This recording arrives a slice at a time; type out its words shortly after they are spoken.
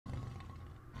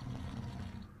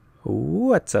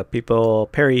What's up, people?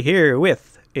 Perry here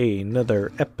with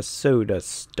another episode of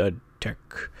Stud Tech,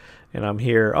 and I'm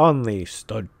here on the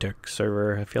Stud Tech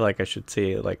server. I feel like I should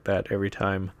say it like that every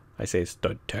time I say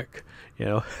Stud Tech, you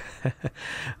know.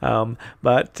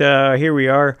 But here we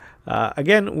are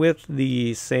again with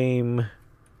the same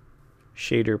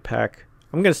shader pack.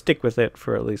 I'm gonna stick with it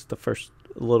for at least the first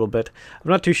little bit. I'm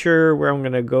not too sure where I'm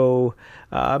gonna go.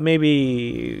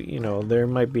 Maybe, you know, there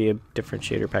might be a different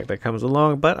shader pack that comes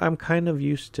along, but I'm kind of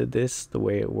used to this, the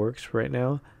way it works right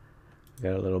now.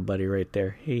 Got a little buddy right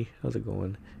there. Hey, how's it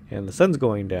going? And the sun's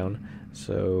going down,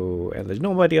 so, and there's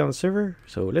nobody on the server,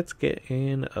 so let's get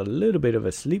in a little bit of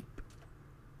a sleep.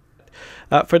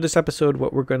 For this episode,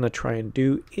 what we're gonna try and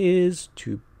do is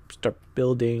to start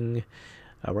building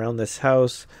around this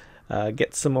house.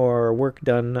 Get some more work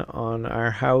done on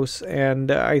our house, and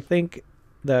I think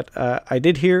that I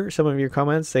did hear some of your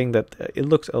comments saying that it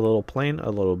looks a little plain, a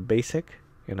little basic,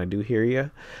 and I do hear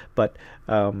you. But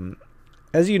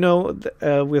as you know,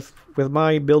 with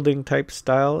my building type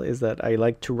style is that I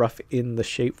like to rough in the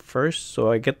shape first,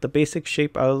 so I get the basic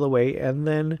shape out of the way, and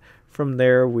then from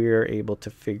there we're able to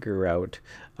figure out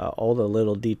all the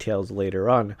little details later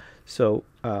on. So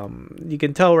you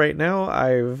can tell right now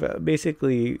I've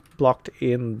basically blocked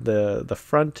in the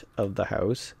front of the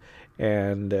house,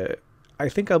 and I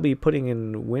think I'll be putting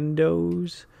in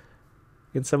windows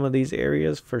in some of these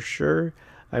areas for sure.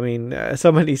 I mean,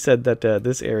 somebody said that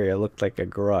this area looked like a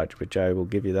garage, which I will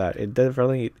give you that. It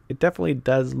definitely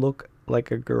does look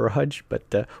like a garage,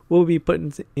 but we'll be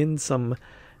putting in some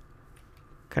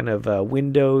kind of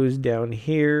windows down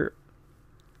here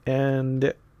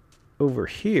and over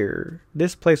here.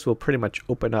 This place will pretty much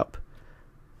open up,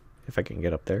 if I can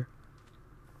get up there.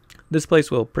 This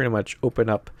place will pretty much open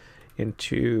up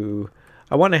into,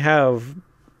 I want to have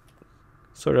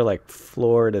sort of like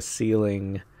floor to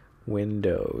ceiling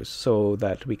windows so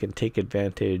that we can take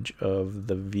advantage of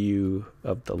the view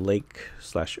of the lake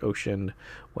slash ocean,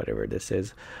 whatever this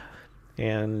is.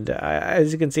 And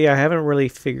as you can see, I haven't really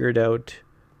figured out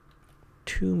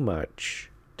too much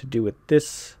to do with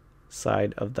this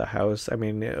side of the house. I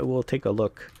mean, we'll take a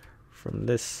look from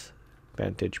this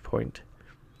vantage point.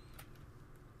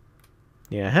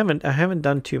 Yeah, I haven't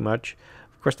done too much.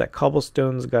 Of course, that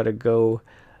cobblestone's got to go,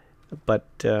 but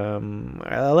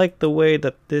I like the way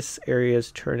that this area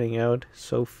is turning out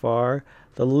so far.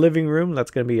 The living room,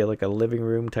 that's going to be like a living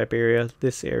room type area.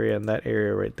 This area and that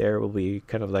area right there will be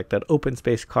kind of like that open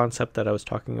space concept that I was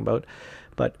talking about.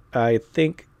 But I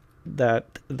think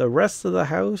that the rest of the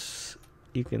house,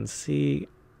 you can see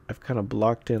I've kind of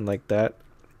blocked in like that.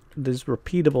 This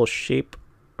repeatable shape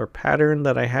or pattern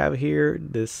that I have here,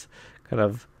 this kind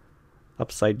of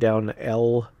upside down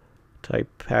L type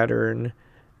pattern,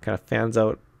 kind of fans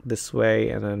out this way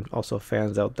and then also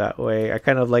fans out that way. I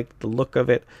kind of like the look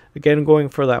of it. Again, going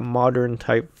for that modern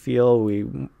type feel.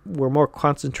 We're more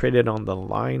concentrated on the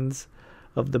lines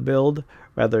of the build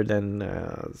rather than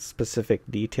specific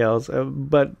details,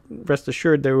 but rest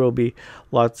assured there will be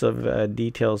lots of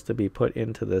details to be put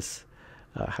into this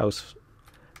house.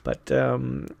 But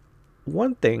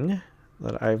one thing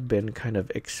that I've been kind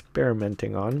of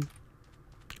experimenting on,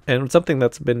 and something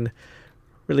that's been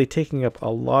really taking up a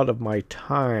lot of my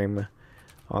time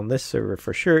on this server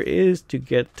for sure, is to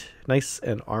get nice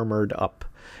and armored up.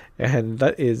 And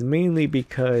that is mainly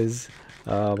because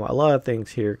a lot of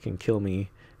things here can kill me,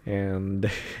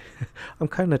 and I'm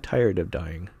kind of tired of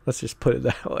dying. Let's just put it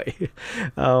that way.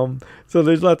 So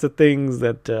there's lots of things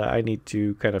that I need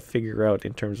to kind of figure out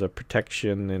in terms of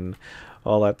protection and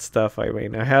all that stuff. I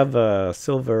mean, I have a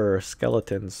silver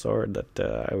skeleton sword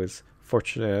that I was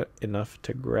fortunate enough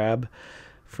to grab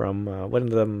from one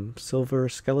of them silver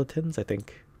skeletons. I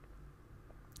think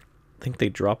they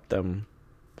dropped them.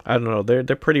 I don't know,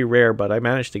 they're pretty rare, but I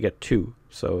managed to get 2,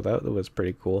 so that was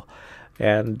pretty cool.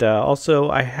 And also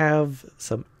I have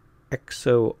some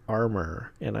exo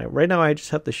armor, and right now I just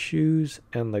have the shoes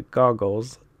and the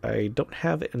goggles. I don't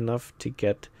have enough to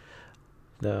get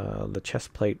the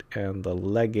chest plate and the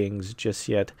leggings just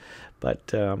yet,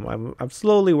 but I'm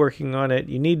slowly working on it.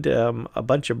 You need a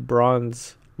bunch of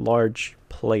bronze large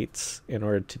plates in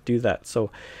order to do that, so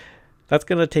that's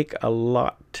going to take a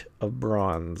lot of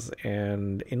bronze,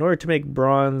 and in order to make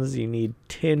bronze you need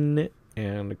tin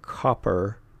and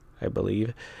copper, I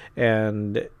believe,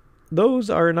 and those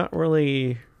are not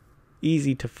really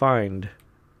easy to find,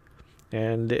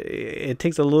 and it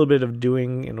takes a little bit of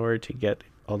doing in order to get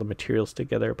all the materials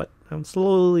together, but I'm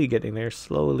slowly getting there.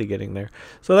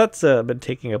 So that's been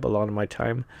taking up a lot of my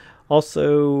time.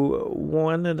 Also,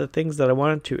 one of the things that I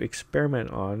wanted to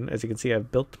experiment on, as you can see,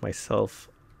 I've built myself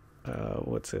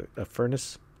a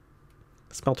furnace,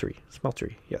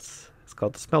 Smeltery, yes. It's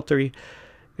called the Smeltery.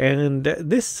 And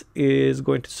this is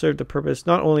going to serve the purpose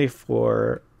not only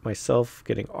for myself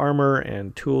getting armor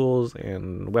and tools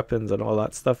and weapons and all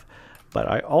that stuff, but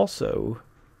I also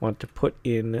want to put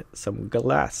in some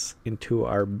glass into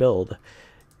our build.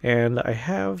 And I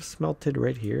have smelted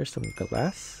right here some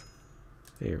glass.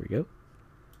 There we go.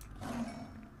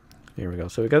 There we go.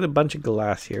 So we got a bunch of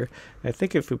glass here. I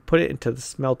think if we put it into the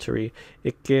smeltery,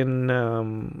 it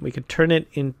can we can turn it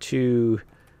into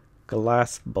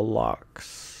glass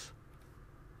blocks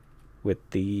with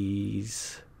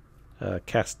these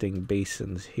casting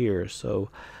basins here. So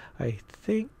I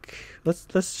think let's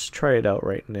just try it out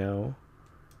right now.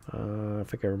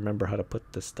 If I can remember how to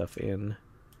put this stuff in.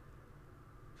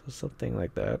 So something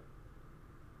like that.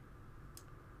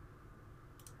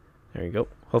 There you go.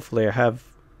 Hopefully I have.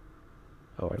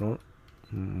 Oh, I don't.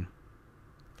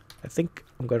 I think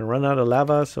I'm going to run out of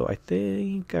lava, so I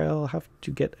think I'll have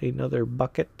to get another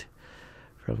bucket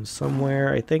from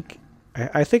somewhere. I think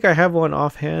I have one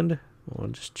offhand. I'll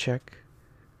just check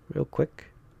real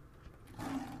quick.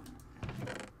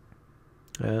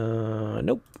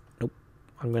 Nope.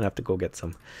 I'm going to have to go get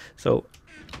some. So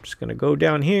I'm just going to go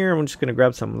down here. I'm just going to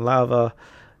grab some lava.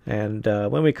 And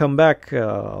when we come back,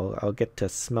 I'll get to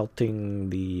smelting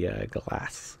the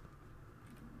glass.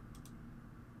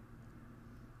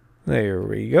 There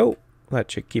we go.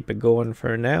 That should keep it going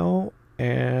for now.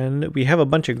 And we have a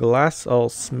bunch of glass all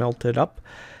smelted up.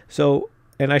 So,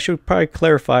 and I should probably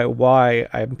clarify why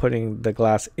I'm putting the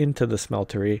glass into the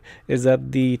smeltery, is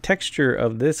that the texture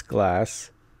of this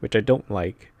glass, which I don't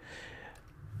like,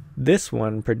 this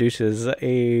one produces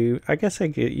a, I guess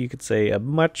you could say, a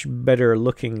much better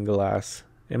looking glass,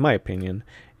 in my opinion.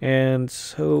 And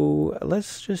so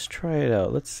let's just try it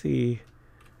out. Let's see.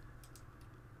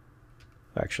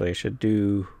 Actually, I should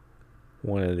do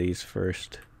one of these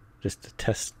first, just to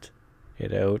test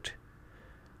it out.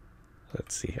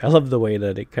 Let's see. I love the way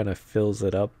that it kind of fills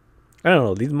it up. I don't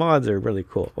know. These mods are really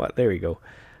cool. Well, there we go.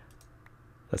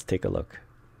 Let's take a look.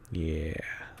 Yeah.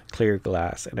 Clear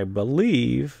glass. And I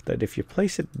believe that if you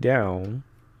place it down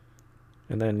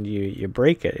and then you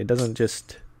break it, it doesn't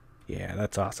just... Yeah,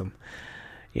 that's awesome.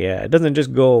 Yeah, it doesn't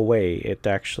just go away. It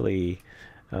actually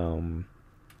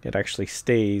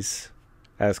stays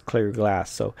as clear glass.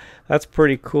 So that's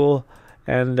pretty cool.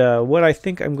 And what I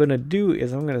think I'm going to do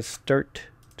is I'm going to start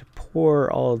to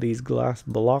pour all of these glass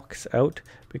blocks out,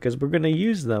 because we're going to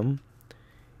use them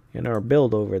in our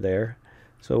build over there.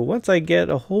 So once I get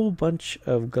a whole bunch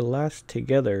of glass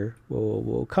together,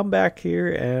 we'll come back here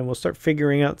and we'll start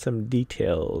figuring out some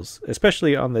details,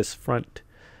 especially on this front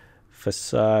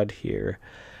facade here.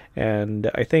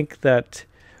 And I think that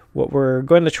what we're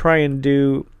going to try and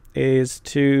do is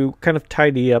to kind of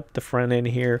tidy up the front end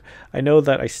here. I know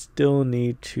that I still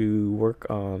need to work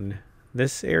on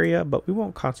this area, but we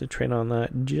won't concentrate on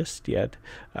that just yet.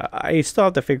 I still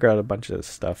have to figure out a bunch of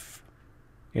stuff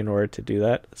in order to do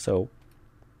that. So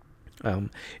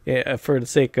for the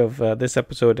sake of this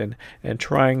episode and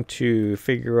trying to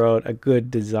figure out a good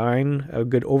design, a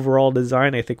good overall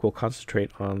design, I think we'll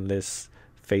concentrate on this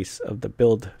face of the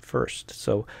build first.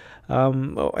 So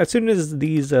as soon as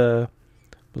these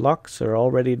blocks are all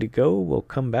ready to go, we'll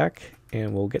come back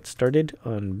and we'll get started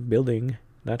on building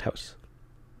that house.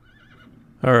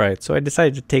 Alright, so I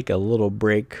decided to take a little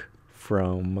break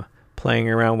from playing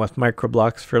around with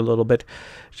microblocks for a little bit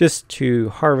just to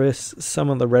harvest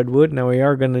some of the redwood. Now we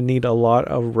are going to need a lot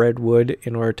of redwood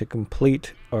in order to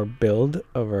complete our build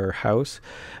of our house,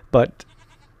 but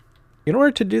in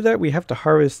order to do that we have to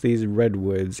harvest these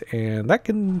redwoods, and that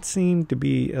can seem to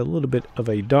be a little bit of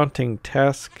a daunting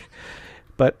task.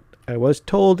 But I was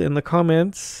told in the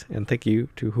comments, and thank you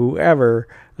to whoever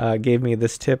gave me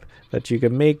this tip, that you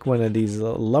can make one of these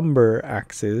lumber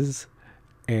axes,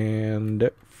 and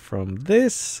from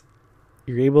this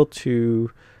you're able to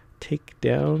take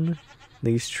down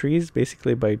these trees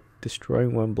basically by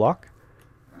destroying one block.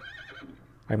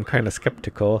 I'm kind of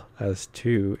skeptical as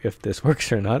to if this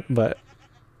works or not, but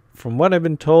from what I've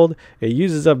been told, it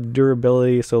uses up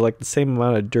durability, so like the same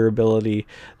amount of durability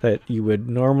that you would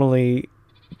normally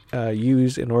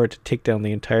use in order to take down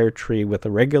the entire tree with a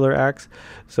regular axe.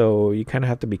 So you kind of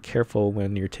have to be careful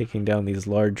when you're taking down these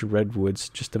large redwoods,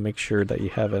 just to make sure that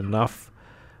you have enough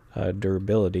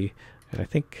durability. And I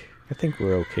think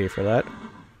we're okay for that.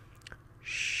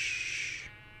 Shh.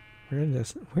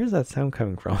 Where's that sound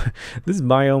coming from? This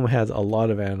biome has a lot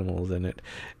of animals in it,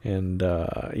 and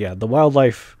yeah, the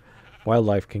wildlife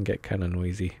can get kind of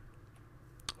noisy.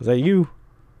 Was that you?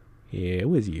 Yeah, it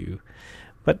was you.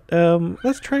 But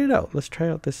let's try it out. Let's try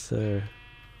out this.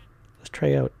 Let's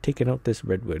try out taking out this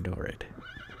redwood. All right.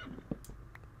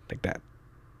 Like that.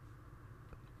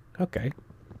 Okay.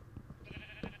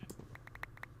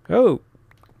 Oh.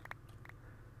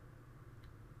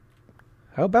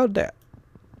 How about that?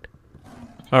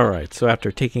 Alright, so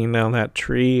after taking down that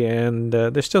tree, and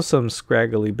there's still some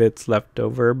scraggly bits left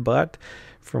over, but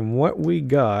from what we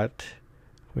got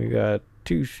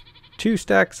two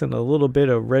stacks and a little bit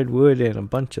of redwood and a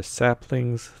bunch of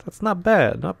saplings. That's not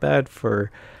bad. Not bad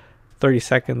for 30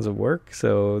 seconds of work.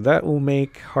 So that will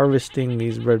make harvesting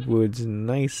these redwoods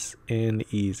nice and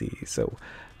easy. So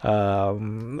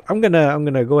I'm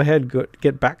gonna go ahead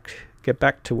get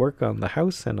back to work on the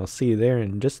house, and I'll see you there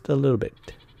in just a little bit.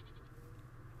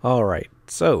 Alright,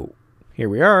 so here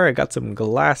we are. I got some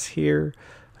glass here,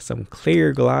 some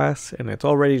clear glass, and it's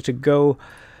all ready to go.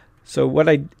 So what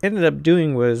I ended up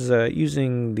doing was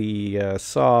using the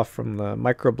saw from the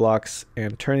micro blocks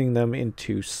and turning them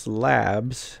into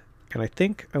slabs. And I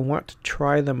think I want to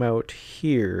try them out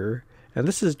here. And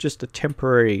this is just a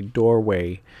temporary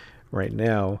doorway right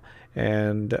now.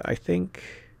 And I think,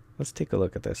 let's take a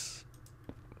look at this.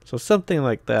 So something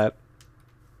like that.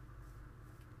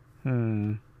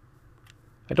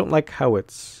 I don't like how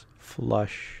it's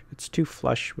flush. It's too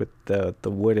flush with the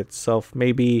wood itself.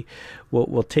 Maybe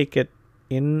we'll take it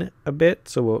in a bit,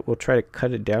 so we'll try to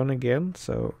cut it down again.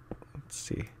 So let's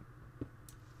see.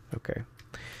 Okay,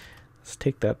 let's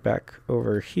take that back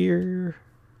over here.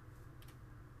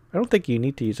 I don't think you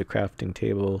need to use a crafting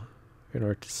table in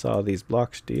order to saw these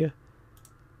blocks, do you?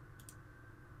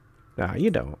 Nah,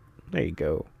 you don't. There you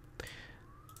go.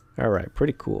 All right,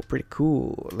 pretty cool, pretty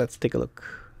cool. Let's take a look.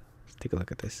 Let's take a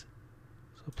look at this.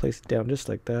 So place it down just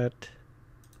like that.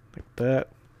 Like that.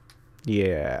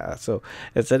 Yeah, so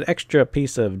it's an extra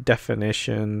piece of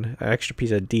definition, an extra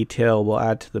piece of detail we'll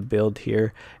add to the build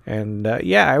here. And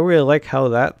yeah, I really like how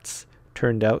that's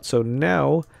turned out. So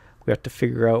now we have to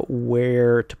figure out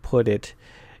where to put it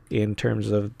in terms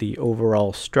of the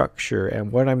overall structure.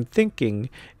 And what I'm thinking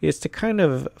is to kind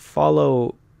of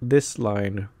follow this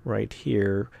line right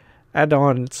here, add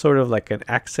on sort of like an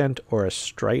accent or a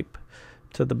stripe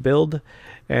to the build,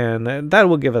 and that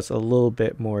will give us a little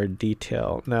bit more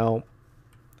detail. Now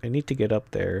I need to get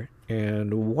up there,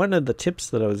 and one of the tips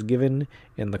that I was given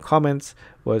in the comments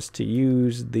was to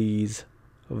use these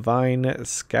vine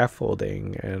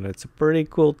scaffolding, and it's a pretty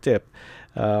cool tip.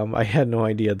 I had no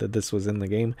idea that this was in the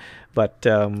game, but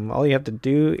all you have to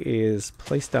do is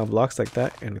place down blocks like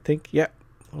that, and I think, yeah,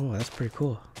 oh, that's pretty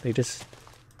cool. They just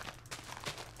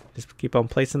keep on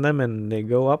placing them and they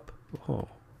go up. Oh,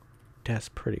 that's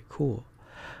pretty cool.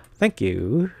 Thank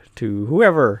you to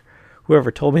whoever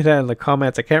told me that in the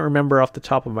comments. I can't remember off the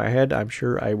top of my head. I'm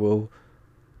sure I will,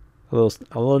 a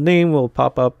little name will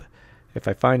pop up if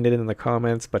I find it in the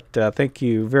comments. But thank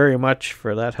you very much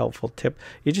for that helpful tip.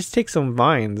 You just take some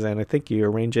vines, and I think you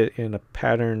arrange it in a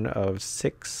pattern of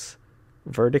 6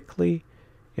 vertically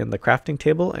in the crafting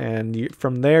table, and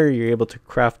from there you're able to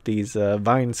craft these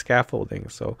vine scaffolding.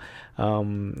 So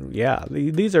yeah,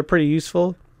 these are pretty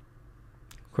useful.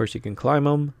 Of course, you can climb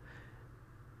them,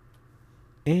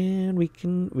 and we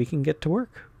can get to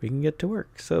work. We can get to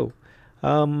work. So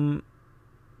I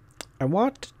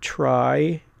want to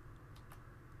try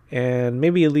and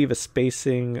maybe leave a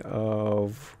spacing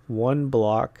of 1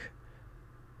 block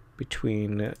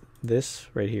between this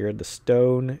right here, the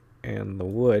stone, and the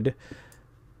wood.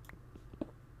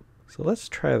 So let's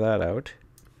try that out.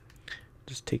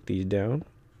 Just take these down.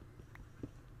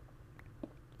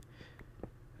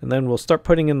 And then we'll start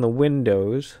putting in the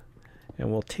windows,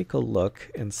 and we'll take a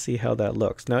look and see how that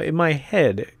looks. Now in my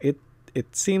head, it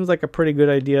seems like a pretty good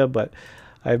idea, but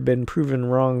I've been proven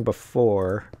wrong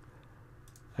before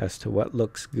as to what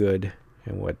looks good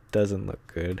and what doesn't look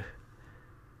good.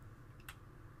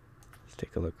 Let's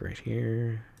take a look right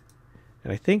here.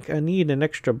 And I think I need an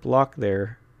extra block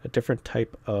there, a different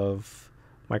type of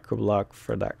micro block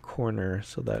for that corner,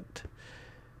 so that.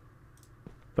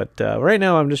 But right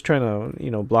now I'm just trying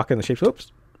to, block in the shapes.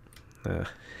 Oops. Let's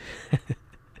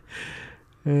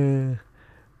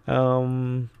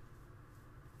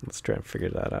try and figure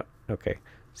that out. Okay,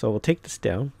 so we'll take this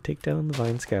down. Take down the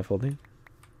vine scaffolding.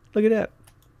 Look at that.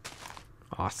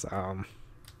 Awesome.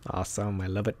 Awesome. I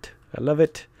love it. I love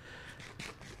it.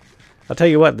 I'll tell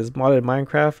you what, this modded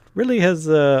Minecraft really has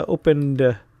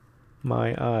opened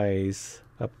my eyes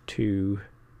up to.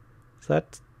 Is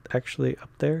that actually up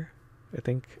there? I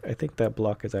think that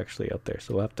block is actually up there,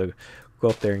 so we'll have to go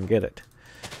up there and get it.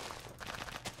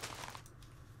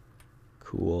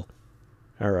 Cool.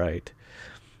 All right.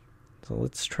 So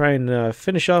let's try and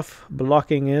finish off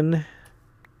blocking in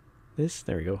this.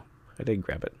 There we go. I did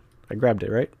grab it. I grabbed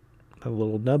it, right? A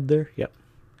little nub there. Yep.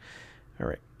 All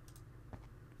right.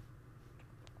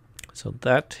 So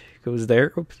that goes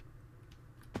there. Oops.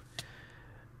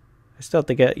 I still have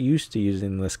to get used to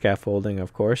using the scaffolding,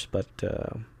 of course, but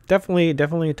definitely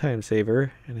a time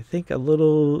saver. And I think a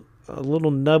little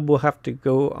nub will have to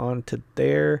go onto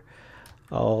there.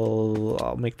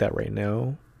 I'll make that right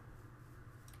now.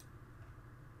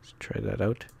 Let's try that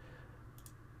out.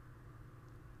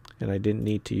 And I didn't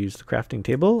need to use the crafting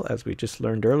table, as we just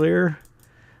learned earlier.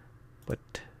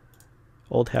 But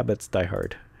old habits die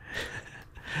hard.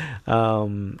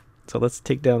 So let's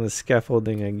take down the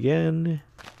scaffolding again.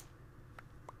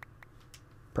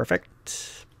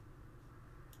 Perfect.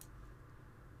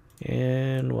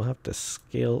 And we'll have to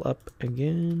scale up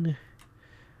again.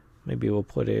 Maybe we'll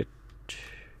put it,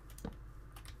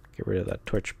 get rid of that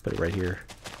torch, put it right here.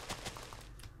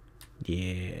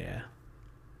 Yeah.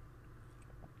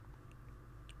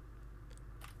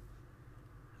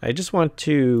 I just want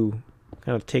to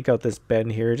kind of take out this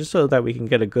bend here just so that we can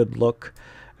get a good look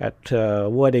at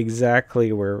what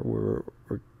exactly we're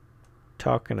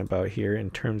talking about here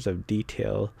in terms of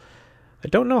detail. I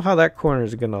don't know how that corner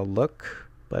is gonna look,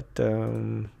 but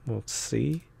we'll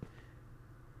see.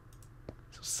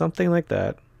 So something like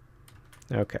that.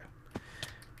 Okay.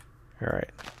 All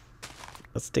right.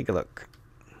 Let's take a look.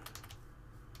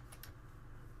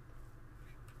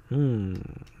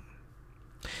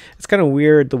 It's kind of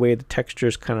weird the way the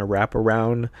textures kind of wrap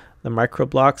around the micro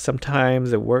blocks.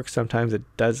 Sometimes it works, sometimes it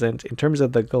doesn't. In terms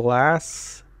of the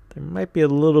glass, there might be a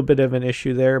little bit of an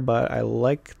issue there, but I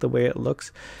like the way it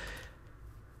looks.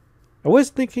 I was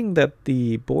thinking that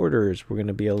the borders were going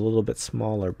to be a little bit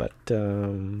smaller, but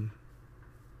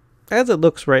as it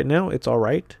looks right now, it's all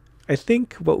right. I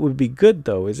think what would be good,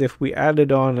 though, is if we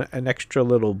added on an extra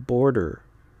little border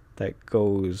that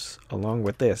goes along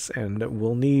with this, and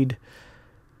we'll need,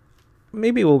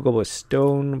 maybe we'll go with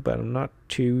stone, but I'm not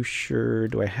too sure.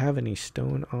 Do I have any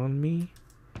stone on me?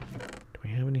 Do I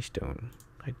have any stone?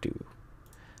 I do.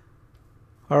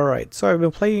 Alright, so I've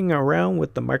been playing around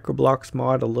with the microblocks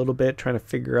mod a little bit, trying to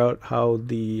figure out how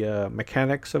the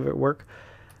mechanics of it work.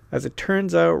 As it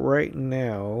turns out right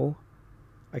now,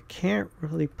 I can't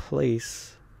really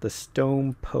place the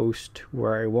stone post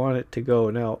where I want it to go.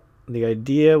 Now, the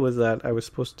idea was that I was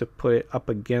supposed to put it up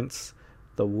against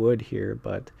the wood here,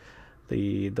 but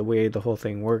the way the whole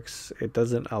thing works, it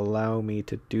doesn't allow me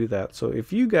to do that. So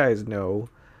if you guys know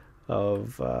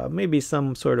of maybe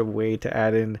some sort of way to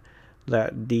add in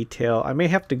that detail, I may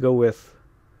have to go with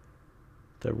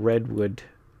the redwood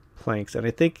planks, and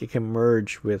I think it can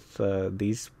merge with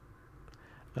these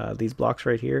blocks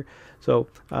right here. So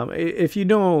if you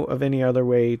know of any other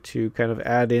way to kind of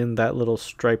add in that little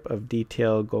stripe of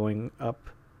detail going up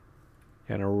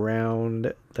and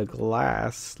around the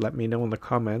glass, let me know in the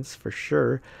comments for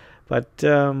sure. But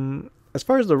as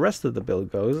far as the rest of the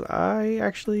build goes, I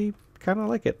actually kind of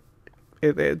like it.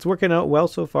 It's working out well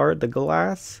so far. The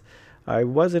glass, I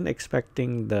wasn't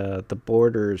expecting the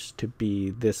borders to be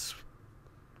this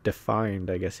defined,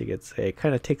 I guess you could say. It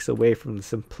kind of takes away from the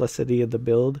simplicity of the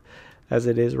build as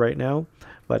it is right now,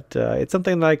 but it's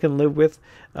something that I can live with.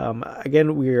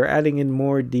 Again, we are adding in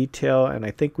more detail, and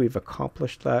I think we've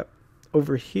accomplished that.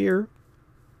 Over here,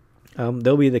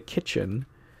 there'll be the kitchen,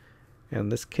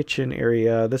 and this kitchen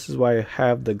area, this is why I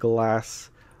have the glass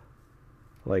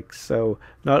like so.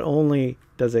 Not only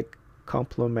does it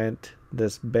complement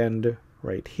this bend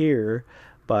right here,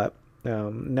 but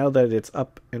now that it's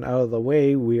up and out of the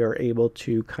way, we are able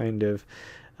to kind of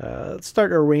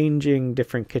start arranging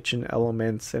different kitchen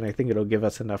elements, and I think it'll give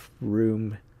us enough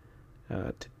room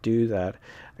to do that.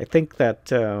 I think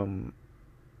that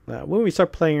when we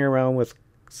start playing around with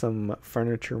some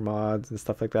furniture mods and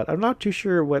stuff like that, I'm not too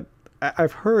sure what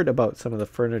I've heard about some of the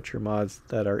furniture mods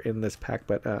that are in this pack,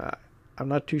 but I'm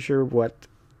not too sure what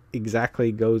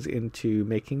exactly goes into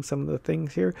making some of the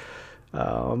things here.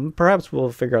 Perhaps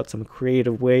we'll figure out some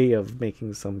creative way of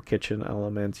making some kitchen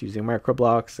elements using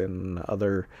microblocks and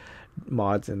other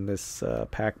mods in this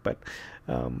pack, but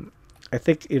I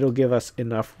think it'll give us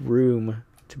enough room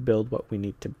to build what we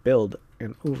need to build.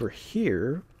 And over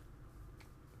here,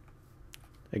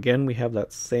 again, we have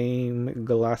that same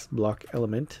glass block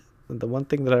element. And the one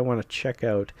thing that I want to check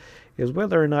out is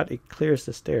whether or not it clears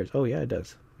the stairs. Oh yeah, it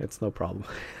does. It's no problem.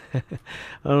 I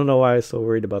don't know why I was so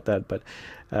worried about that, but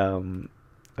I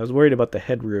was worried about the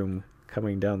headroom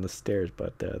coming down the stairs,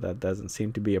 but that doesn't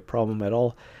seem to be a problem at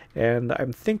all. And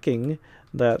I'm thinking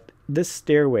that this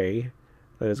stairway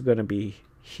that is going to be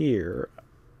here,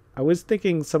 I was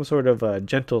thinking some sort of a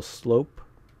gentle slope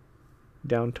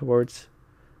down towards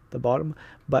the bottom,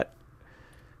 but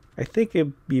I think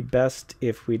it'd be best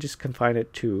if we just confine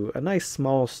it to a nice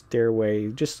small stairway,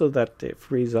 just so that it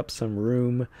frees up some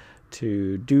room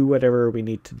to do whatever we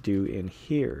need to do in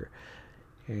here.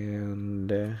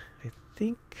 And I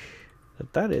think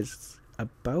that is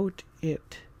about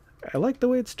it. I like the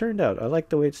way it's turned out.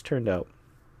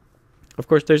 Of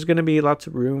course, there's going to be lots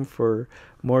of room for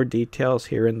more details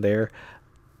here and there,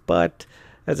 but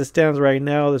as it stands right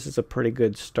now, this is a pretty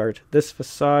good start. This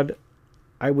facade,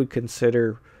 I would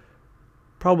consider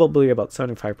probably about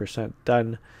 75%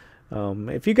 done.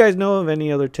 If you guys know of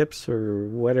any other tips or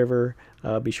whatever,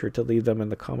 be sure to leave them in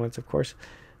the comments, of course.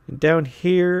 And down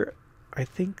here, I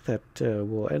think that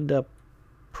we'll end up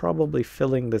probably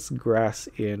filling this grass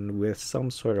in with some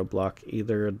sort of block.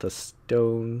 Either the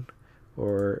stone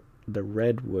or the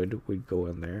redwood would go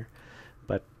in there.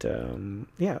 But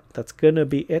yeah, that's gonna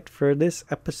be it for this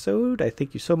episode. I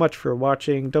thank you so much for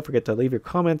watching. Don't forget to leave your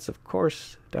comments, of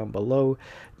course, down below.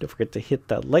 Don't forget to hit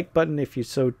that like button if you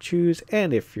so choose.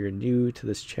 And if you're new to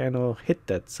this channel, hit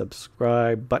that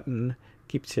subscribe button.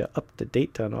 Keeps you up to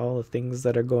date on all the things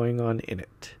that are going on in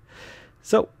it.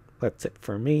 So that's it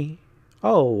for me.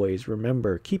 Always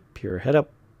remember, keep your head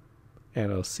up,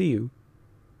 and I'll see you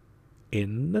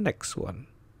in the next one.